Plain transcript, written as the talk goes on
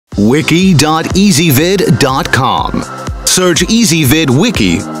wiki.ezvid.com. Search EasyVid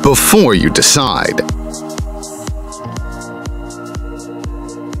Wiki before you decide.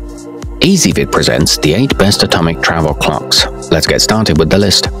 EasyVid presents the 8 best atomic travel clocks. Let's get started with the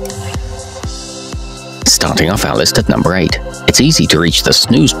list. Starting off our list at number 8. It's easy to reach the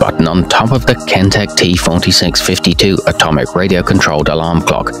snooze button on top of the Kentek T4652 atomic radio-controlled alarm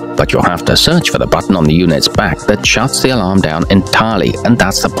clock, but you'll have to search for the button on the unit's back that shuts the alarm down entirely, and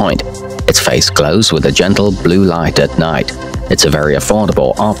that's the point. Its face glows with a gentle blue light at night. It's a very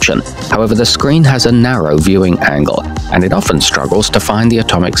affordable option. However, the screen has a narrow viewing angle, and it often struggles to find the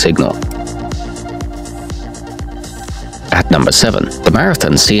atomic signal. At number 7, the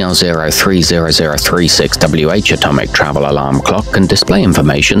Marathon CL030036WH atomic travel alarm clock can display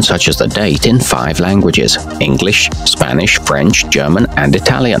information such as the date in 5 languages: English, Spanish, French, German, and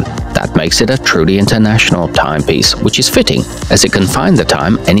Italian. That makes it a truly international timepiece, which is fitting as it can find the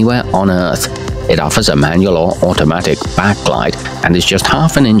time anywhere on Earth. It offers a manual or automatic backlight and is just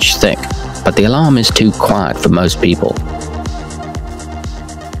half an inch thick, but the alarm is too quiet for most people.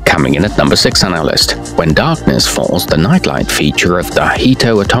 Coming in at number 6 on our list, when darkness falls, the nightlight feature of the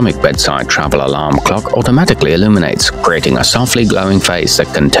HITO atomic bedside travel alarm clock automatically illuminates, creating a softly glowing face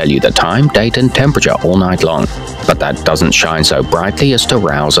that can tell you the time, date, and temperature all night long. But that doesn't shine so brightly as to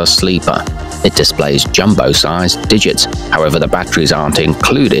rouse a sleeper. It displays jumbo-sized digits, however the batteries aren't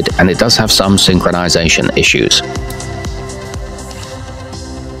included and it does have some synchronization issues.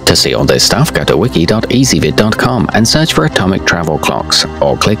 To see all this stuff, go to wiki.ezvid.com and search for atomic travel clocks,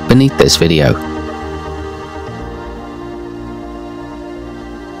 or click beneath this video.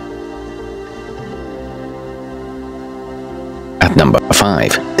 At number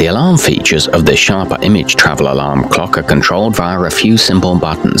 5, the alarm features of the sharper image travel alarm clock are controlled via a few simple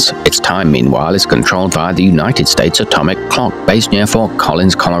buttons. Its time, meanwhile, is controlled via the United States atomic clock based near Fort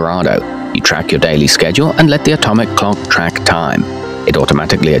Collins, Colorado. You track your daily schedule and let the atomic clock track time. It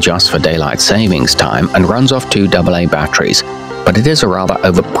automatically adjusts for daylight savings time and runs off 2 AA batteries, but it is a rather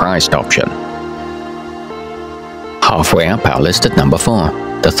overpriced option. Halfway up our list at number 4.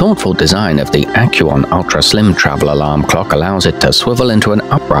 The thoughtful design of the Accuon Ultra Slim travel alarm clock allows it to swivel into an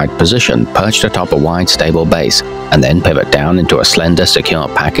upright position perched atop a wide stable base, and then pivot down into a slender secure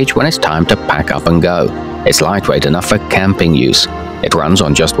package when it's time to pack up and go. It's lightweight enough for camping use. It runs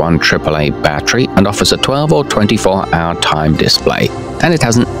on just one AAA battery and offers a 12 or 24-hour time display, and it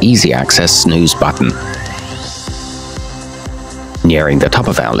has an easy access snooze button. Nearing the top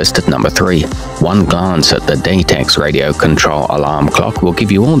of our list at number 3, one glance at the Datexx radio control alarm clock will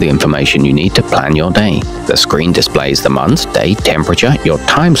give you all the information you need to plan your day. The screen displays the month, day, temperature, your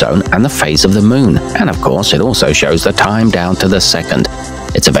time zone, and the phase of the moon, and of course it also shows the time down to the second.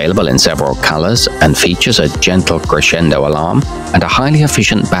 It's available in several colors and features a gentle crescendo alarm and a highly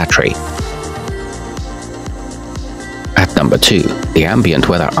efficient battery. At number 2, the Ambient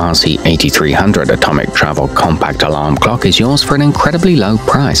Weather RC8300 Atomic Travel Compact Alarm Clock is yours for an incredibly low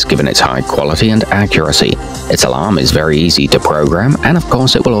price given its high quality and accuracy. Its alarm is very easy to program, and of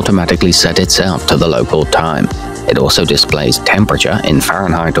course it will automatically set itself to the local time. It also displays temperature in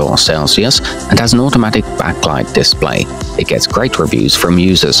Fahrenheit or Celsius and has an automatic backlight display. It gets great reviews from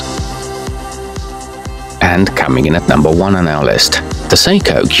users. And coming in at number 1 on our list, the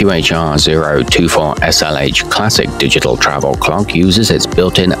Seiko QHR024SLH Classic Digital Travel Clock uses its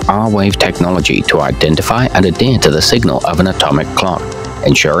built-in R-Wave technology to identify and adhere to the signal of an atomic clock,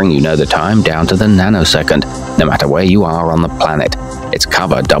 ensuring you know the time down to the nanosecond, no matter where you are on the planet. Its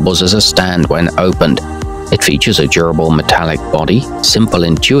cover doubles as a stand when opened. It features a durable metallic body, simple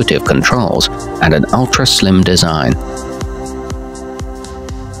intuitive controls, and an ultra-slim design.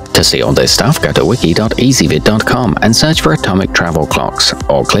 To see all this stuff, go to wiki.ezvid.com and search for atomic travel clocks,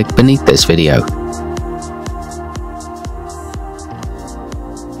 or click beneath this video.